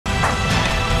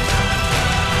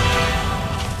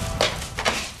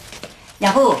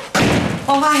要不，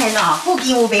我发现哦，附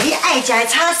近有卖你爱食的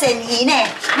炒鳝鱼呢。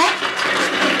来，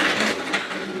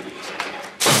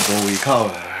无胃口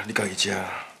啊，你家己食。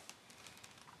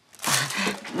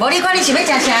无你看你想要食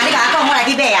啥，你甲我讲，我来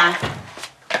去买啊。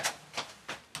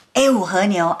A5和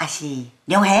牛还是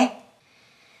牛虾？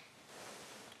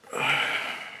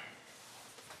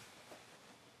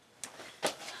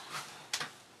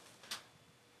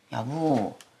要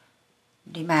不，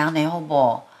你莫安尼好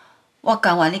无？我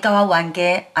甘愿你甲我冤家，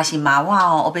也是骂我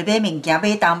哦，学袂买物件，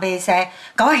买东买西，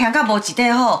甲我嫌甲无一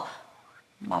块好，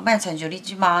嘛莫亲像你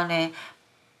即马安尼，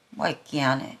我会惊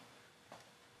呢。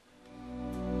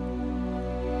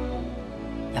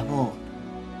要不，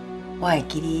我会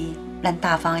记你，咱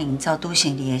大方营造拄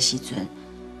成立的时阵，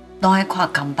拢爱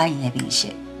看工班伊的面色，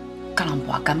甲人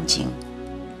博感情。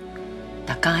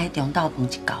逐工喺中昼饭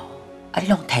一到，你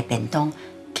拢摕便当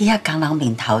去遐工人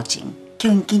面头前，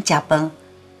叫因紧食饭。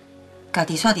 家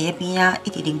己煞伫迄边啊，一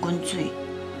直啉滚水。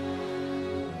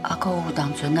阁有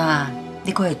当阵啊，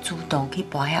你阁会主动去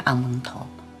拔遐红门头，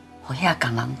互遐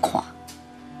工人看。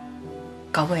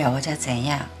到尾啊，我才知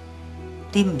影，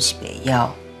你毋是卖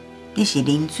药，你是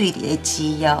啉水伫咧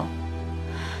止药。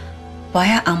拔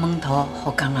遐红门头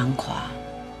互工人看，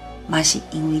嘛是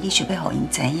因为你想要互因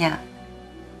知影，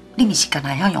你毋是干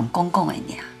那晓用讲的尔。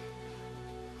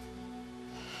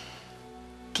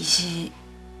其实。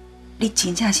 你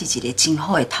真正是一个真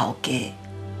好的头家。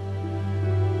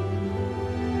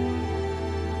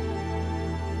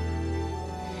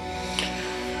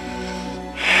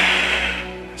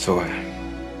苏爱，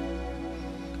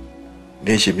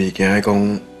你是毋是惊迄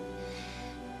讲，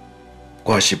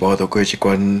我是无度过一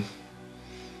关，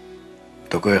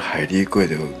度过害你过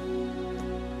着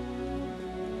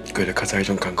较早迄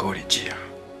种艰苦日子啊？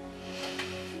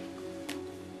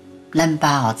咱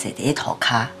爸哦坐伫咧涂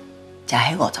骹。 食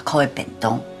迄50块的便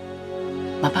当，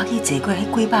嘛捌去坐过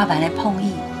迄几百万的碰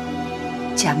椅，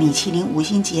食米其林5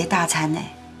星级的大餐呢。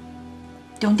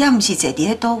重点毋是坐伫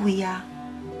咧倒位啊，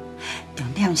重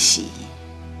点是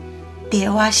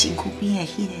伫我身躯边的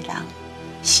迄个人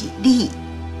是你。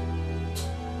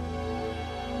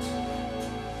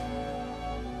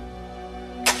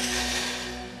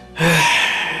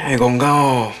唉，会讲到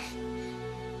哦，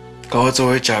甲我做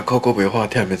伙食苦阁袂化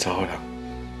忝的查某人。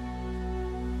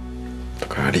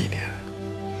 看你呢，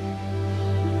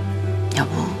要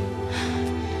不，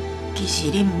其实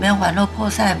你唔免烦恼破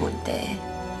产的问题，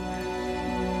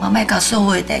嘛莫甲所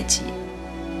有的代志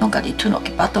拢家己吞落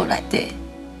去巴肚内底。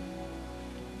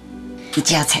你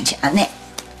只要亲像安尼，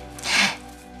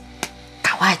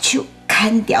甲我的手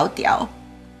牵条条，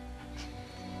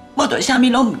我对啥物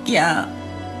拢唔惊。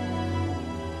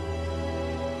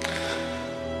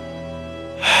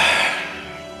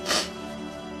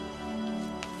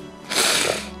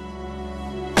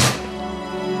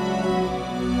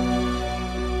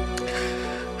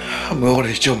 我就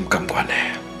是种唔甘愿的。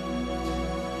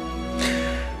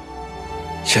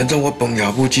现在我帮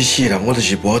亚母这世人，我就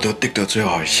是无法度得到最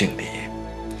后的胜利，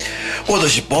我就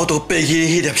是无法度爬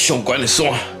起迄粒上悬的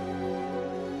山。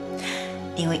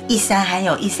因为一山还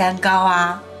有一山高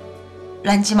啊，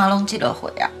咱即马拢这落岁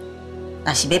啊，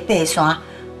若是要爬山，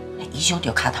影响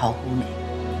着脚头夫呢。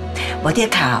无得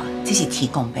靠，这是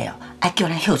天公伯哦，爱叫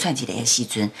咱休喘一个的时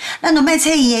阵，咱就莫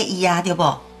猜伊的意啊，对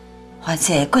无？ 或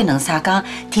者过2、3天，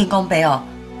天公伯哦，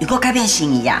又搁改变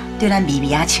心意啊，对咱微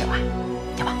微啊笑啊，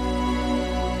对吧？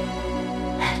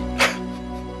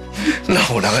哪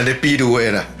有人安尼比喻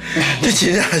的啦？你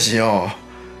真正是哦。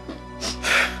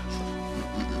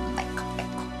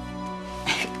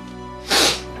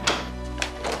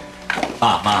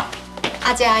爸妈，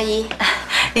阿姐阿姨，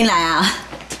恁来啊！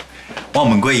我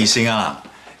问过医生啊，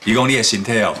伊讲你的身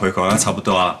体哦恢复啊差不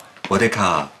多啊，无得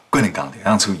卡过2天就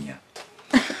当出院啊。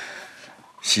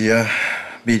 是啊，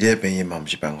美丽的病院嘛，毋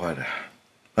是办法啦。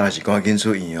我也是赶紧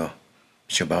出院哦，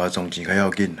想办法赚钱较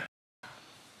要紧啦。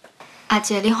阿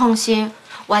姐，你放心，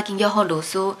我已经约好律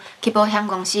师去保险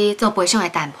公司做赔偿的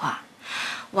谈判，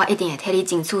我一定会替你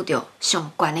争取到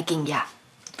上悬的金额。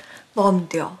无毋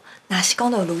对，若是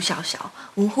讲到卢小小、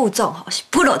吴副总吼是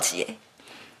不落级的。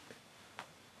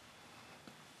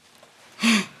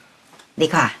你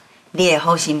看，你的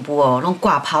好新妇哦，拢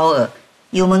挂炮耳，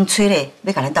油门吹咧，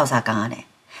要甲咱斗相共啊呢？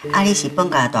啊，你是本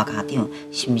家大家长，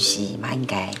是毋是嘛应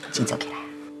该振作起来？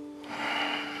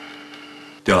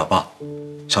对了，爸，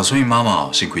小春伊妈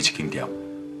妈先开一间店，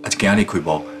啊，一间你开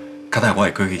无，较等我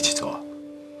会过去一撮。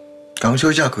刚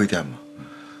小姐开店嘛，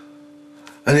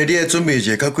安尼你会准备一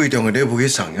个较贵重的礼物去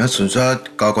送，啊，顺续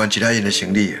交关其他因的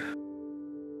生意。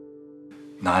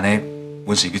那安尼，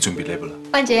阮先去准备礼物啦。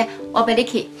万姐，我陪你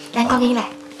去，咱赶紧来。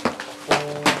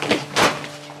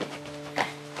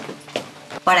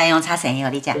我来用茶生给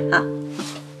你食哈。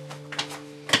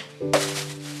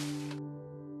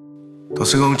就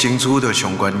算讲争取到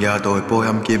上悬额度的保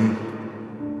险金，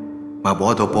嘛无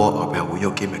法度补后壁违约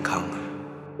金的空。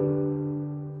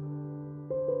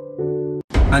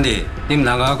安弟，你唔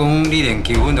通甲我讲你连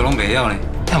求婚都拢袂晓呢？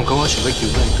但毋过我想要求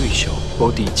婚的对象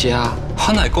无伫遮，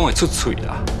我哪会讲会出嘴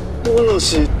啦？我若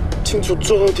是亲像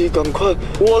昨天同款，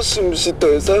我是毋是就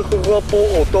会使好好保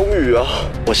护冬雨啊？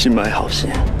我心怀好心，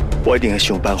我一定会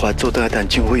想办法做到等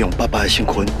政府用爸爸的身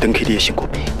份登去你的身躯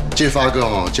边。这发哥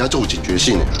吼，真做有警觉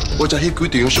性的，我只迄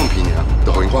几张相片尔，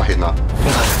就互因发现啦。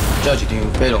我看，这有一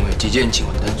张飞龙的急件请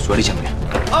问单，需要你签名。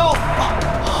哦，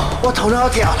我头脑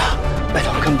掉了，拜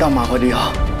托，看不到麻烦你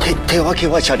哦，替我去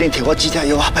我车店替我几条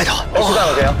药啊，拜托。哦，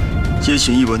大条。这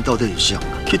陈义文到底是啥？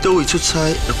去倒位出差，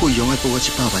费用要付我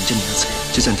100万这么多，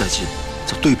这件代志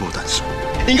绝对无单数。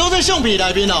因讲这相片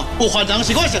内面哦，有犯人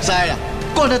是我熟悉啦，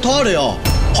我来拖了哦，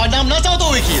犯人唔知走倒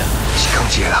位去啦。是讲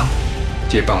一个人，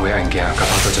这个放火案件甲发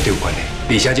哥绝对有关系，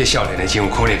而且这少年的真有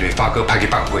可能被发哥派去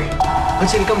放火。而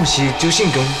且你敢不是周信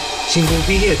强身躯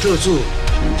边迄个特助？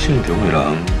周信强的人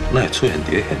哪会出现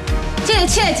伫现场？这个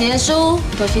窃结书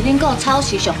就是恁讲抄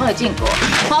袭上好的证据。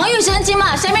黄玉生今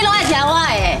嘛，啥物拢爱听我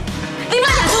的。你莫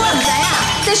讲出我唔知影，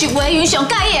这是维云上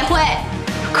介意的花。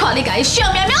看你家己笑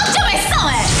面，我就袂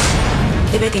爽的。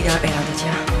你要低调病人伫遮，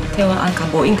替我安排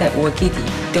无应该有的记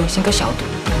忆，重新搁消毒。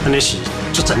安尼是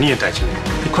足残忍的代志，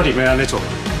你确定要安尼做？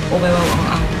我要我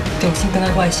王安重新跟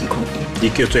我的身躯边。你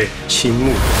叫做青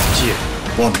木阳介，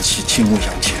我唔是青木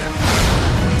阳介，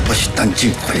我是陈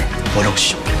正辉，我拢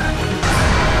想起来。